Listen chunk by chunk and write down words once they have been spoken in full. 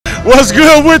What's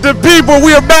good with the people?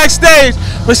 We are backstage.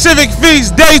 Pacific Feats,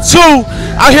 day 2.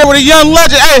 Out here with a young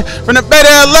legend. Hey, from the Bay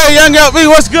of LA, YungLB.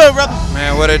 What's good, brother?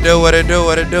 Man, what it do,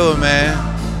 man?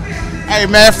 Hey,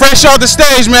 man, fresh off the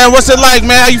stage, man. What's it like,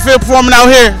 man? How you feel performing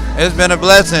out here? It's been a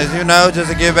blessing, you know,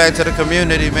 just to give back to the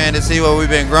community, man, to see what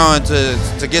we've been growing to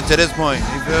get to this point.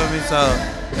 You feel me? So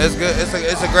it's good.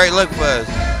 It's a great look for us.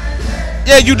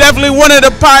 Yeah, you definitely one of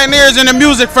the pioneers in the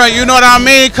music front. You know what I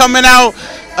mean? Coming out,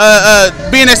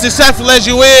 being as successful as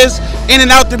you is, in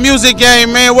and out the music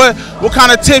game, man. What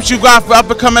kind of tips you got for up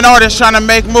and coming artists trying to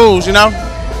make moves? You know?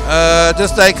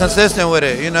 Just stay consistent with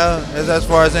it. You know, as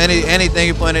far as anything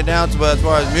you point it down to, but as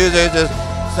far as music, just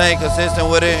staying consistent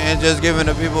with it and just giving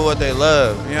the people what they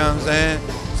love. You know what I'm saying?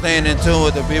 Staying in tune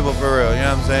with the people for real. You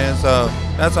know what I'm saying? So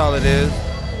that's all it is.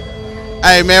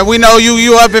 Hey, man, we know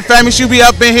you up and famous. You be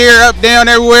up in here, up, down,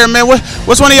 everywhere, man.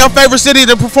 What's one of your favorite cities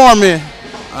to perform in?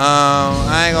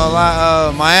 I ain't gonna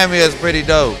lie, Miami is pretty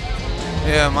dope.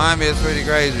 Yeah, Miami is pretty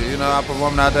crazy. You know, I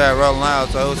performed out there at Rolling Loud,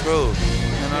 so it was cool.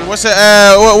 You know?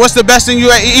 What's the best thing you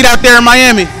eat out there in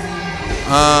Miami?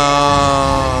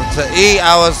 To eat,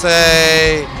 I would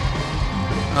say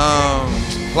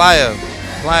Playa.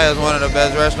 Playa is one of the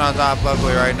best restaurants I fuck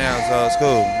with right now, so it's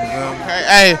cool.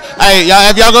 Hey, y'all,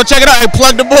 if y'all go check it out, hey,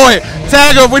 plug the boy,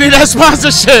 tag him. We need that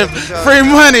sponsorship, free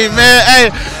money, man. Hey,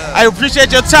 I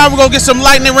appreciate your time. We're gonna get some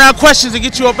lightning round questions to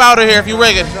get you up out of here if you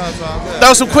ready.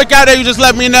 Throw some quick out there. You just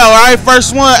let me know. All right,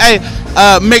 first one. Hey,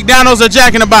 McDonald's or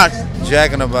Jack in the Box?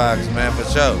 Jack in the Box, man, for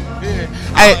sure. Yeah.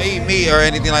 I don't eat meat or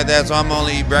anything like that, so I'm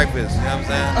only eat breakfast. You know what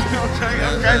I'm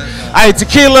saying? Okay. Hey,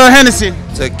 tequila or Hennessy?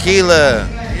 Tequila.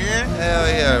 Hell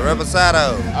yeah,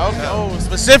 reposado. Okay, oh,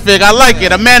 specific. I like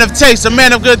it. A man of taste, a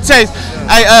man of good taste.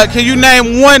 Hey, can you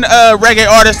name one reggae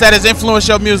artist that has influenced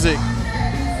your music?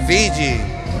 Fiji.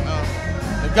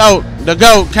 The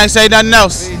GOAT. Can't say nothing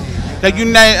else. Fiji. Can you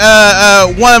name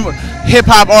one hip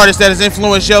hop artist that has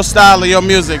influenced your style of your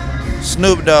music?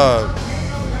 Snoop Dogg. You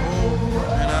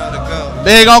know, the GOAT.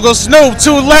 There you go Snoop.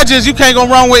 2 legends. You can't go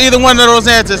wrong with either one of those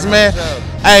answers, man.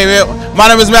 Hey, man, my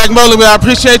name is YungLB. I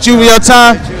appreciate you for your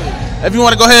time. If you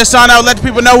want to go ahead and sign out, let the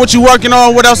people know what you're working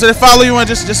on, what else they follow you, and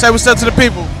just say what's up to the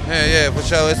people. Yeah, for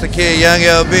sure. It's the kid,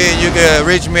 YungLB, and you can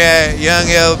reach me at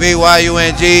YungLB,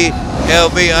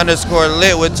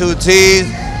 YUNGLB_lit with 2 T's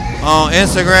on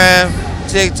Instagram,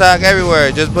 TikTok, everywhere.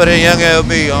 Just put in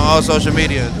YungLB on all social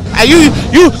media. Hey, you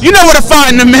know where to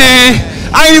find them, man.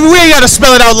 We ain't got to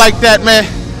spell it out like that, man.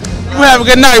 You have a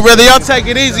good night, brother. Y'all take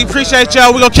it easy. Appreciate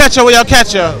y'all. We're going to catch y'all where y'all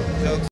catch y'all.